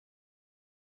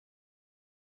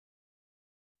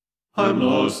I'm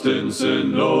lost in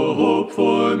sin, no hope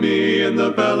for me. In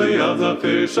the belly of the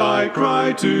fish I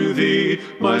cry to thee.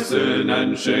 My sin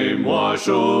and shame wash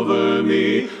over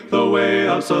me. The way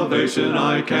of salvation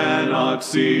I cannot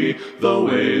see. The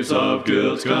waves of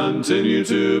guilt continue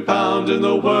to pound. In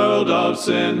the world of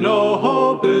sin no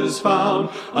hope is found.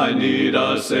 I need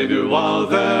a Savior while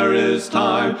there is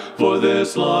time for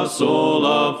this lost soul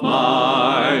of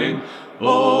mine.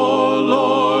 O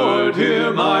Lord,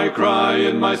 hear my cry.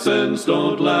 In my sins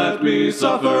don't let me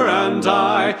suffer and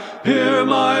die. Hear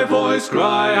my voice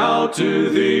cry out to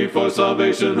thee for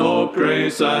salvation, hope,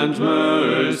 grace, and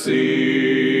mercy.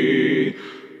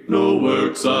 No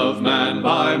works of man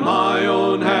by my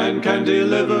own hand can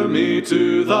deliver me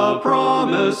to the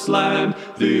promised land.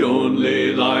 The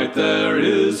only light there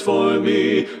is for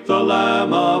me, the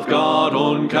Lamb of God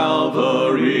on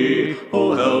Calvary.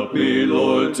 Oh, help me,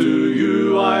 Lord, to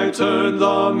you I turn,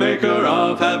 the maker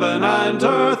of heaven and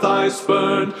earth I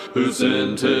spurned, who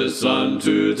sent his Son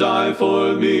to die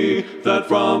for me, that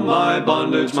from my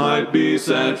bondage might be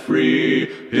set free.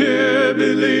 Hear,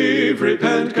 believe,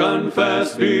 repent,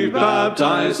 confess, be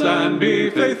baptized and be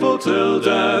faithful till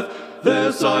death.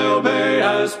 This I obey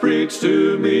as preached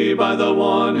to me by the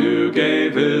one who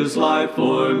gave his life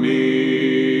for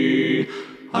me.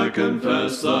 I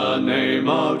confess the name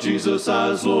of Jesus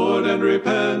as Lord and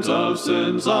repent of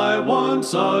sins I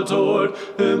once adored,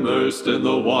 immersed in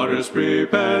the waters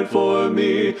prepared for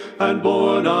me, and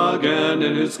born again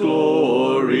in his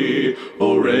glory.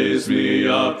 Oh, raise me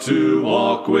up to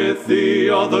walk with thee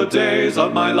all the days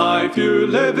of my life, you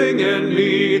living in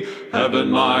me.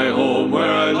 Heaven my home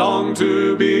where I long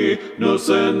to be, no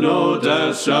sin, no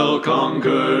death shall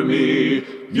conquer me.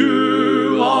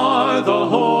 You are the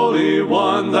Holy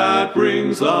One that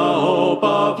brings the hope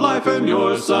of life in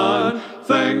your Son.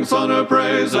 Thanks, honor,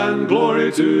 praise, and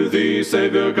glory to thee,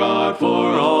 Savior God,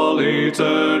 for all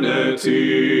eternity.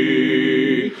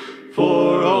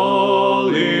 For all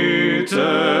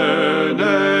eternity.